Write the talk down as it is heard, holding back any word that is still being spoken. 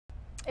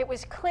It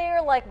was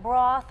clear like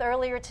broth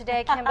earlier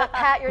today, Kim, but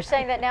Pat, you're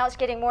saying that now it's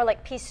getting more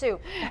like pea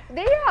soup.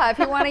 Yeah, if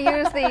you want to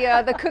use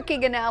the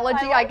cooking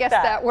analogy, I guess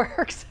that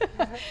works.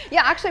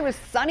 Yeah, actually it was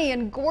sunny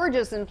and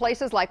gorgeous in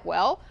places like,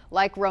 well,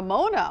 like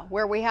Ramona,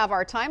 where we have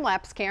our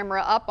time-lapse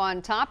camera up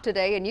on top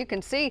today, and you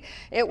can see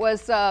it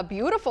was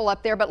beautiful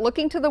up there, but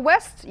looking to the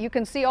west, you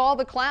can see all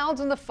the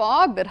clouds and the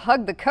fog that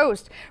hug the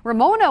coast.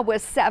 Ramona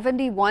was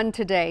 71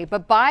 today,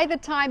 but by the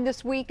time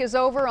this week is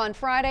over on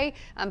Friday,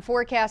 I'm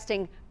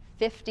forecasting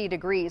 50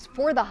 degrees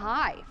for the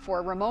high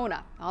for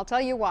Ramona. I'll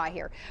tell you why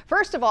here.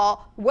 First of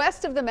all,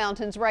 west of the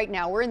mountains right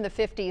now, we're in the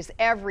 50s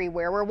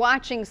everywhere. We're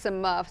watching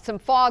some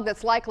fog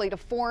that's likely to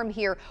form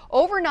here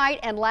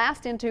overnight and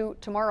last into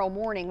tomorrow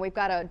morning. We've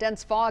got a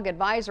dense fog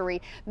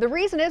advisory. The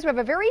reason is we have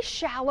a very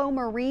shallow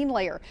marine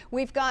layer.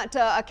 We've got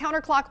a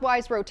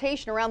counterclockwise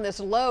rotation around this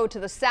low to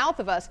the south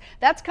of us.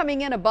 That's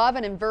coming in above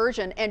an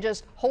inversion and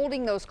just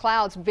holding those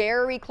clouds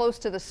very close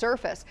to the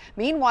surface.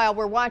 Meanwhile,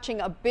 we're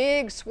watching a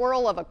big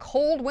swirl of a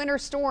cold winter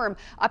storm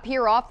up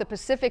here off the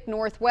Pacific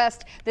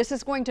Northwest. This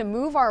is going to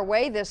move our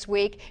way this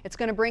week. It's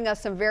going to bring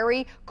us some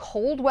very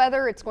cold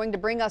weather. It's going to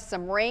bring us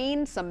some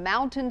rain, some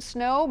mountain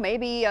snow,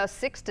 maybe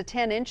 6 to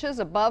 10 inches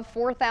above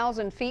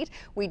 4,000 feet.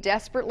 We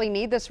desperately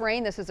need this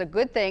rain. This is a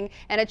good thing,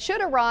 and it should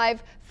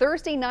arrive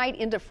Thursday night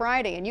into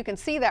Friday, and you can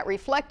see that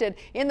reflected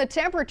in the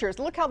temperatures.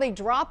 Look how they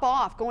drop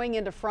off going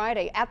into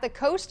Friday. At the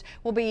coast,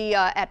 we'll be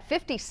at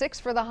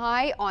 56 for the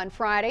high on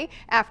Friday,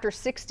 after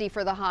 60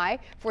 for the high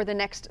for the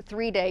next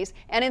 3 days.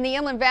 And in the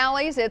inland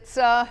valleys, it's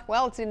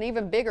an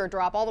even bigger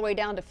drop, all the way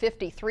down to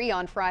 53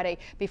 on Friday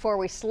before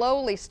we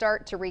slowly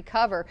start to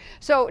recover.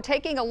 So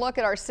taking a look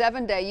at our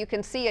 7-day, you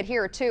can see it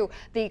here too.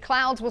 The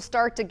clouds will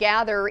start to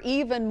gather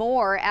even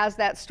more as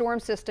that storm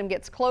system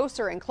gets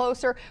closer and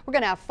closer. We're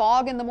going to have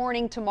fog in the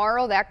morning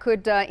tomorrow. That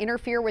could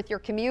interfere with your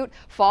commute.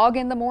 Fog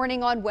in the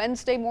morning on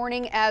Wednesday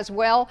morning as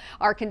well.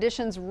 Our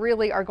conditions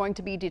really are going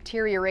to be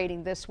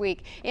deteriorating this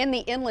week. In the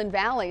inland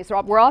valleys,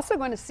 we're also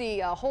going to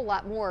see a whole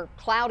lot more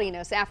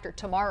cloudiness after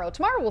tomorrow.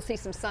 Tomorrow we'll see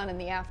some sun in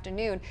the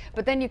afternoon,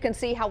 but then you can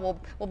see how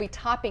we'll be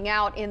topping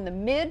out in the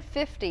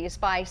mid-50s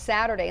by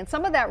Saturday, and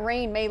some of that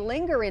rain may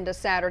linger into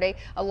Saturday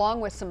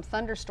along with some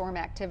thunderstorm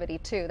activity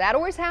too. That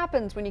always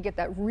happens when you get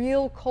that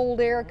real cold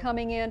air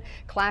coming in,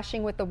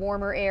 clashing with the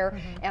warmer air,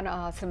 and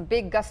some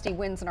big gusty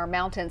winds in our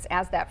mountains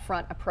as that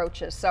front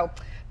approaches. So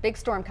big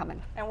storm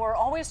coming. And we're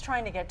always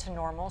trying to get to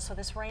normal, so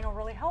this rain will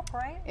really help,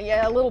 right?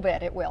 Yeah, a little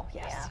bit it will,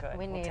 yes. Yeah,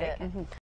 we need it.